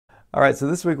All right, so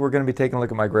this week we're going to be taking a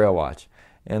look at my Grail watch.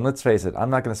 And let's face it, I'm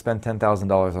not going to spend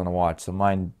 $10,000 on a watch, so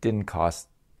mine didn't cost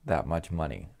that much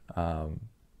money.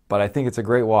 But I think it's a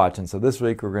great watch, and so this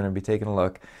week we're going to be taking a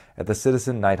look at the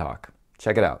Citizen Nighthawk.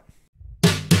 Check it out.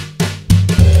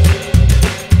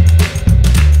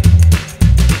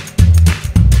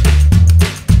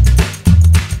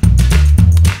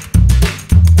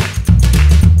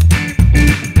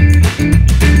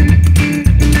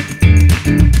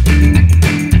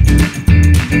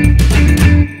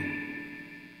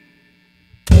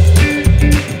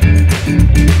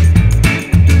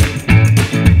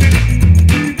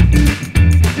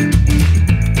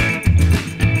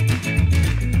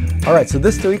 All right, so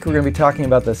this week we're going to be talking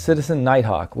about the Citizen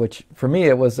Nighthawk, which for me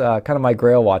it was kind of my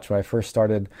Grail watch when I first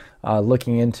started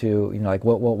looking into like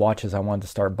what watches I wanted to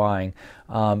start buying.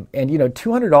 And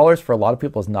 $200 for a lot of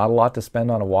people is not a lot to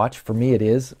spend on a watch. For me it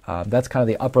is. That's kind of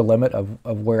the upper limit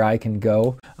of where I can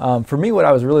go. For me, what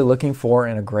I was really looking for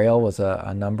in a Grail was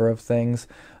a number of things.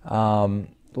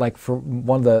 Like for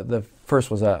one of the first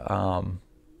was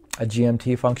a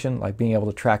GMT function, like being able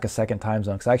to track a second time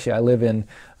zone. Because actually I live in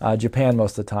Japan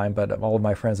most of the time, but all of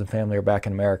my friends and family are back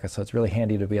in America, so it's really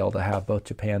handy to be able to have both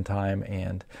Japan time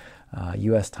and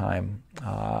US time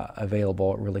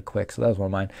available really quick. So that was one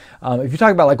of mine. If you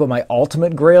talk about like what my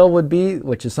ultimate Grail would be,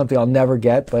 which is something I'll never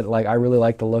get, but like I really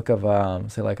like the look of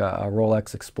say like a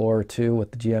Rolex Explorer 2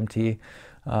 with the GMT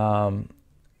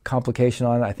complication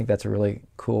on it. I think that's a really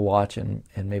cool watch, and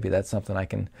maybe that's something I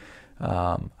can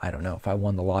I don't know, if I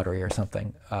won the lottery or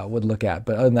something, would look at.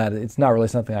 But other than that, it's not really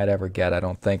something I'd ever get, I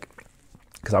don't think,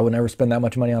 because I would never spend that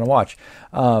much money on a watch.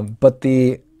 But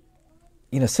the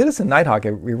Citizen Nighthawk,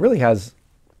 it really has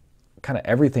kind of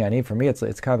everything I need. For me,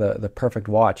 it's kind of the perfect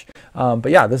watch.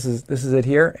 But yeah, this is it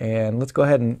here, and let's go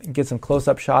ahead and get some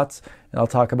close-up shots, and I'll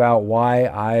talk about why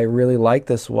I really like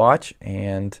this watch.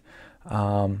 And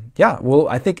yeah, well,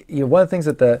 I think one of the things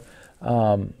that the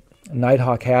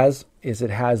Nighthawk has is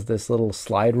it has this little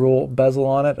slide rule bezel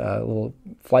on it, a little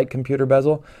flight computer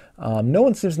bezel. No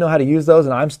one seems to know how to use those,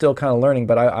 and I'm still kind of learning,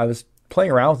 but I was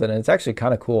playing around with it, and it's actually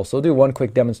kind of cool. So I'll do one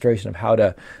quick demonstration of how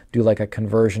to do like a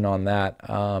conversion on that,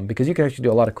 because you can actually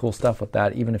do a lot of cool stuff with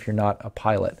that, even if you're not a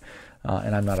pilot,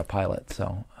 and I'm not a pilot.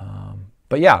 So,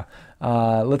 but yeah,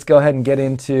 let's go ahead and get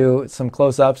into some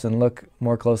close-ups and look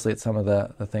more closely at some of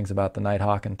the things about the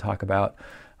Nighthawk and talk about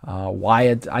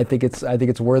why I think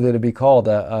it's worthy to be called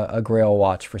a Grail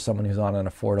watch for someone who's on an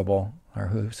affordable, or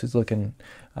who's looking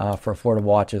for affordable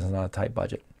watches and on a tight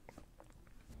budget.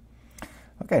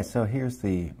 Okay, so here's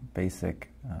the basic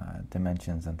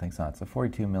dimensions and things on it. It's a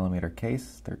 42 millimeter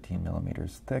case, 13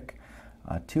 millimeters thick,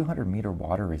 200 meter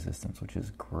water resistance, which is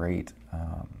great.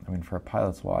 I mean, for a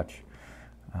pilot's watch,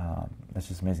 that's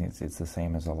just amazing. It's the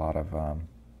same as a lot of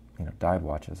dive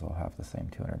watches will have the same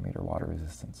 200 meter water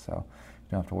resistance, so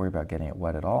you don't have to worry about getting it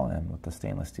wet at all. And with the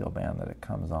stainless steel band that it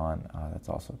comes on, that's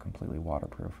also completely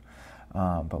waterproof.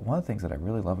 But one of the things that I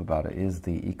really love about it is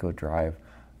the Eco Drive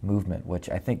movement, which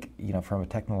I think, from a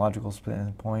technological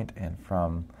standpoint and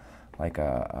from like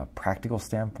a practical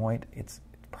standpoint, it's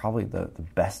probably the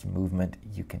best movement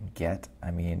you can get. I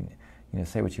mean,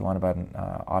 say what you want about an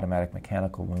automatic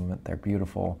mechanical movement, they're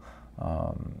beautiful.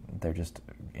 They're just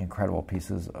incredible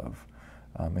pieces of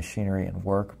machinery and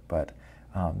work, but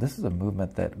this is a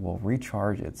movement that will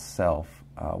recharge itself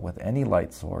with any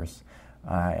light source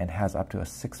and has up to a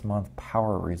 6-month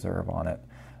power reserve on it.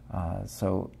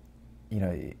 So,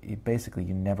 basically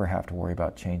you never have to worry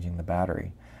about changing the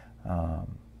battery.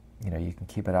 You can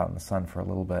keep it out in the sun for a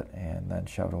little bit and then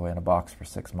shove it away in a box for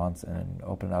 6 months and then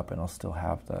open it up, and it'll still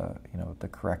have the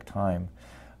correct time,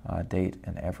 date,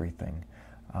 and everything.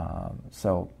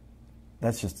 So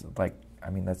that's just like,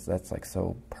 that's like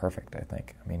so perfect, I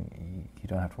think. I mean, you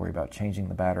don't have to worry about changing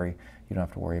the battery. You don't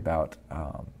have to worry about,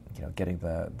 getting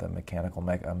the mechanical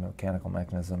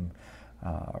mechanism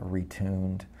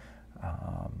retuned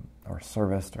or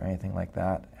serviced or anything like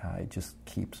that. It just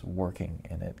keeps working,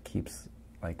 and it keeps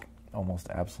like almost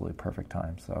absolutely perfect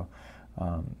time. So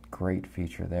great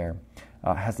feature there.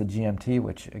 It has the GMT,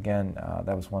 which again,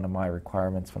 that was one of my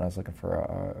requirements when I was looking for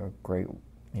a great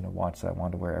watch that I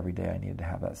wanted to wear every day. I needed to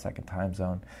have that second time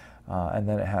zone. And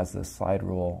then it has this slide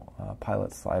rule,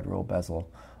 pilot slide rule bezel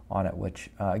on it, which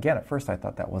again, at first I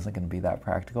thought that wasn't going to be that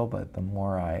practical, but the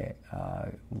more I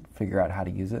figure out how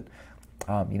to use it,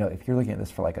 if you're looking at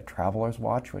this for like a traveler's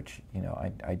watch, which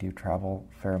I do travel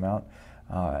a fair amount,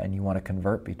 and you want to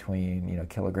convert between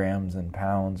kilograms and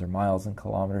pounds or miles and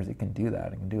kilometers, it can do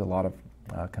that. It can do a lot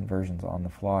of conversions on the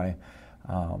fly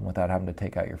without having to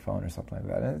take out your phone or something like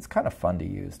that. And it's kind of fun to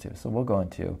use too. So we'll go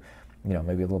into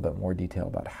maybe a little bit more detail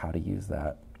about how to use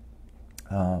that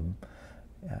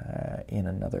in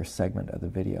another segment of the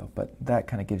video, but that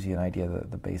kind of gives you an idea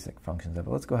of the basic functions of it.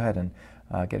 Let's go ahead and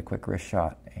get a quick wrist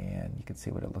shot, and you can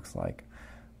see what it looks like.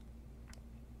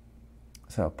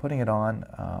 So putting it on,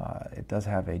 it does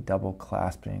have a double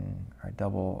clasping or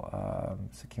double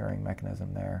securing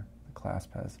mechanism there. The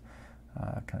clasp has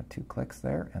kind of 2 clicks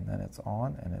there, and then it's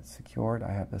on and it's secured.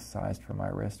 I have this sized for my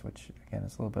wrist, which again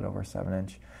is a little bit over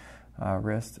 7-inch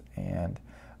wrist, and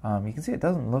you can see it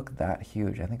doesn't look that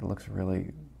huge. I think it looks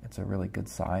it's a really good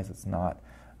size. It's not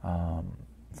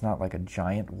like a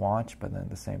giant watch, but then at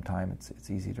the same time it's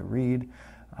easy to read,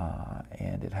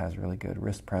 and it has really good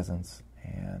wrist presence.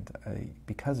 And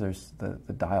because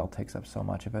the dial takes up so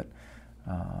much of it,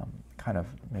 kind of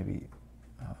maybe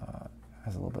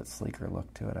has a little bit sleeker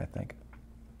look to it, I think.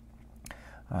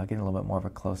 Getting a little bit more of a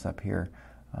close-up here,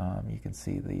 you can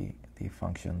see the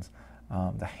functions.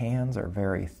 The hands are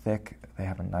very thick. They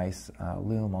have a nice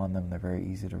loom on them. They're very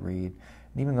easy to read.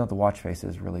 And even though the watch face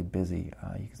is really busy,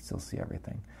 you can still see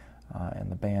everything.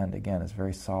 And the band, again, is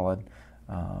very solid,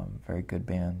 very good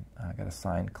band. Got a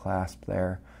signed clasp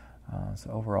there.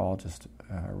 So overall, just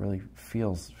really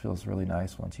feels really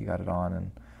nice once you got it on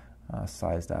and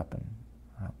sized up and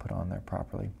put on there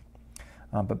properly.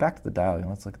 But back to the dial,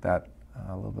 let's look at that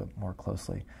a little bit more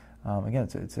closely. Again,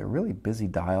 it's a really busy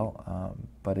dial,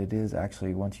 but it is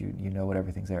actually, once you know what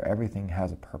everything's there, everything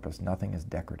has a purpose. Nothing is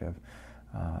decorative,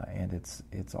 and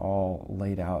it's all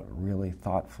laid out really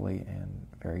thoughtfully and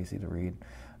very easy to read.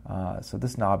 So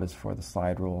this knob is for the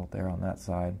slide rule there on that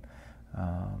side.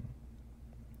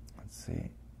 Let's see,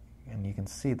 and you can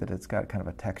see that it's got kind of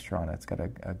a texture on it. It's got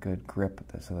a good grip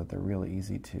so that they're really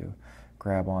easy to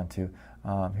grab onto.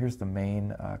 Here's the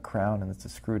main crown, and it's a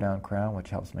screw-down crown, which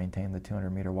helps maintain the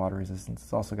 200-meter water resistance.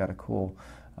 It's also got a cool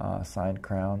signed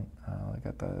crown.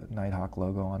 Got the Nighthawk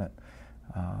logo on it.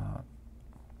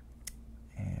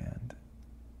 And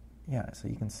yeah, so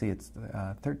you can see it's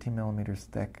 13 millimeters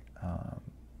thick,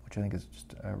 which I think is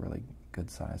just a really good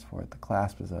size for it. The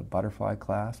clasp is a butterfly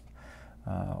clasp,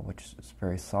 which is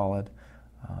very solid.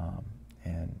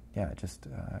 And yeah, it just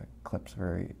clips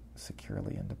very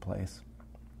securely into place.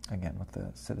 Again, with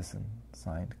the Citizen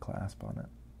signed clasp on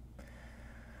it.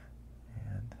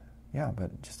 And yeah,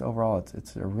 but just overall,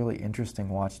 it's a really interesting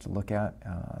watch to look at.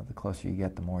 The closer you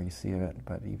get, the more you see of it,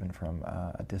 but even from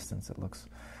a distance, it looks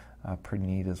pretty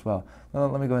neat as well. Now,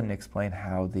 let me go ahead and explain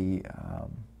how the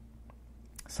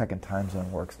second time zone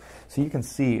works. So you can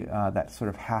see that sort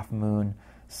of half moon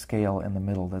scale in the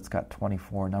middle that's got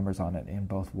 24 numbers on it in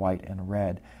both white and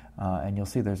red. And you'll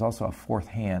see there's also a fourth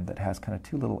hand that has kind of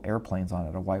 2 little airplanes on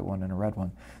it, a white one and a red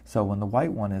one. So when the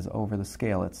white one is over the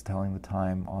scale, it's telling the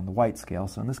time on the white scale.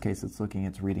 So in this case,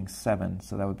 it's reading 7,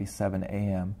 so that would be 7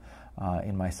 a.m.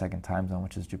 In my second time zone,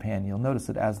 which is Japan. You'll notice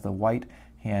that as the white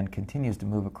hand continues to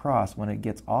move across, when it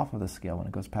gets off of the scale, when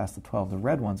it goes past the 12, the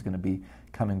red one's going to be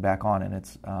coming back on, and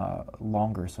it's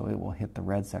longer, so it will hit the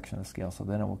red section of the scale. So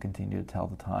then it will continue to tell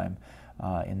the time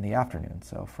in the afternoon,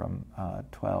 so from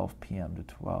 12 p.m. to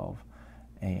 12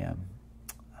 a.m.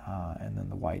 And then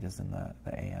the white is in the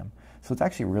a.m. So it's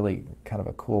actually really kind of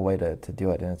a cool way to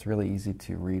do it, and it's really easy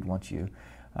to read once you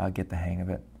get the hang of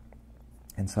it.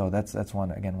 And so that's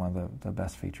one of the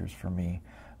best features for me.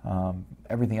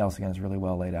 Everything else, again, is really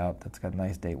well laid out. That's got a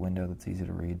nice date window that's easy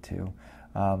to read, too.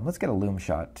 Let's get a loom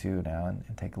shot, too, now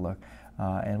and take a look.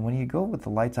 And when you go with the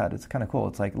lights out, it's kind of cool.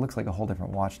 It looks like a whole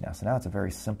different watch now. So now it's a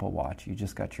very simple watch. You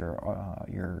just got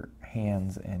your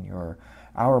hands and your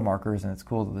hour markers, and it's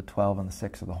cool that the 12 and the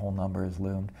 6 of the whole number is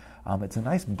loomed. It's a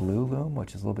nice blue loom,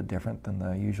 which is a little bit different than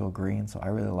the usual green, so I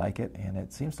really like it, and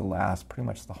it seems to last pretty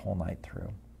much the whole night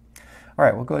through. All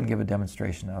right, we'll go ahead and give a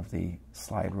demonstration of the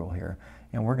slide rule here,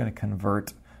 and we're going to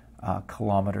convert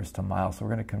kilometers to miles. So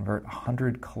we're going to convert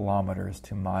 100 kilometers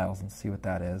to miles and see what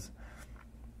that is.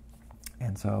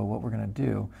 And so what we're going to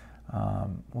do,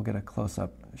 we'll get a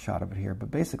close-up shot of it here,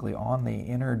 but basically on the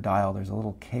inner dial there's a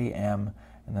little KM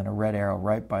and then a red arrow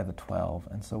right by the 12,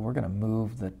 and so we're going to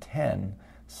move the 10,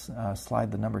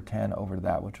 slide the number 10 over to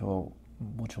that, which will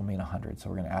mean 100, so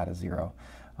we're going to add a 0.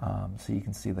 So you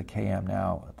can see the KM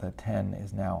now, the 10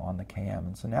 is now on the KM,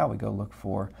 and so now we go look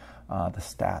for the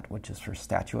stat, which is for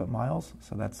statuette miles,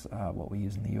 so that's what we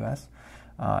use in the US.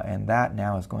 And that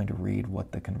now is going to read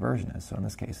what the conversion is. So in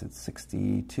this case, it's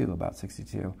 62, about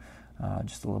 62,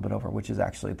 just a little bit over, which is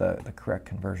actually the correct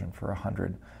conversion for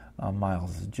 100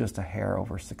 miles. Is just a hair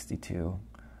over 62.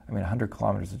 I mean, 100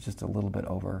 kilometers is just a little bit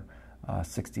over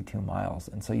 62 miles.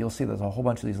 And so you'll see there's a whole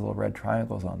bunch of these little red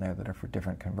triangles on there that are for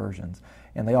different conversions.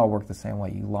 And they all work the same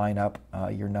way. You line up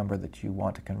your number that you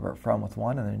want to convert from with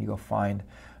one, and then you go find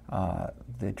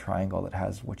the triangle that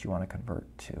has what you want to convert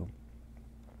to.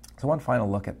 So one final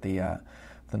look at the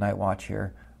Night Watch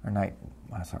here, or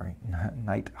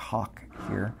Nighthawk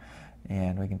here,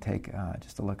 and we can take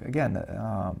just a look again.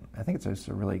 I think it's just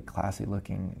a really classy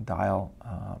looking dial.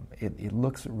 It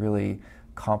looks really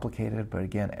complicated, but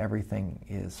again, everything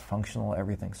is functional.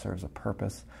 Everything serves a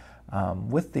purpose.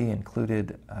 With the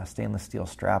included stainless steel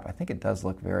strap, I think it does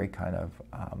look very kind of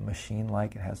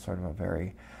machine-like. It has sort of a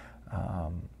very,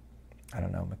 I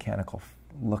don't know, mechanical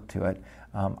look to it.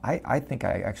 I think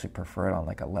I actually prefer it on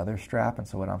like a leather strap, and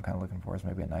so what I'm kind of looking for is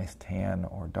maybe a nice tan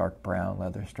or dark brown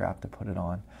leather strap to put it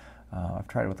on. I've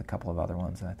tried it with a couple of other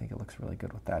ones, and I think it looks really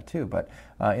good with that too. But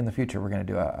in the future, we're going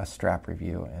to do a strap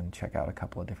review and check out a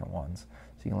couple of different ones.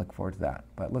 So you can look forward to that.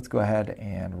 But let's go ahead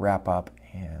and wrap up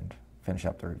and finish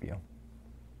up the review.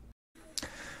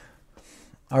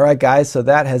 All right, guys, so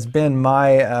that has been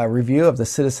my review of the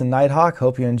Citizen Nighthawk.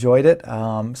 Hope you enjoyed it.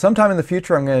 Sometime in the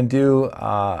future, I'm going to do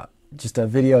just a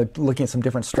video looking at some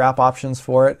different strap options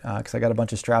for it, because I got a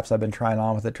bunch of straps I've been trying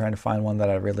on with it, trying to find one that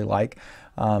I really like.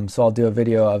 So I'll do a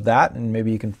video of that, and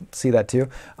maybe you can see that too.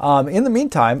 In the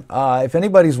meantime, if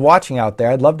anybody's watching out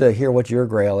there, I'd love to hear what your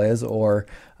Grail is, or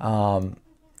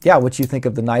yeah, what you think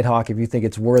of the Nighthawk, if you think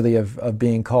it's worthy of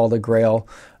being called a Grail.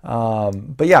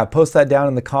 But yeah, post that down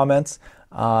in the comments.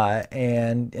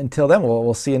 And until then,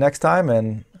 we'll see you next time,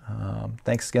 and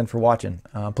thanks again for watching.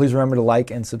 Please remember to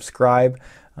like and subscribe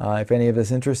if any of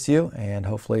this interests you, and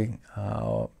hopefully,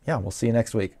 yeah, we'll see you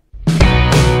next week.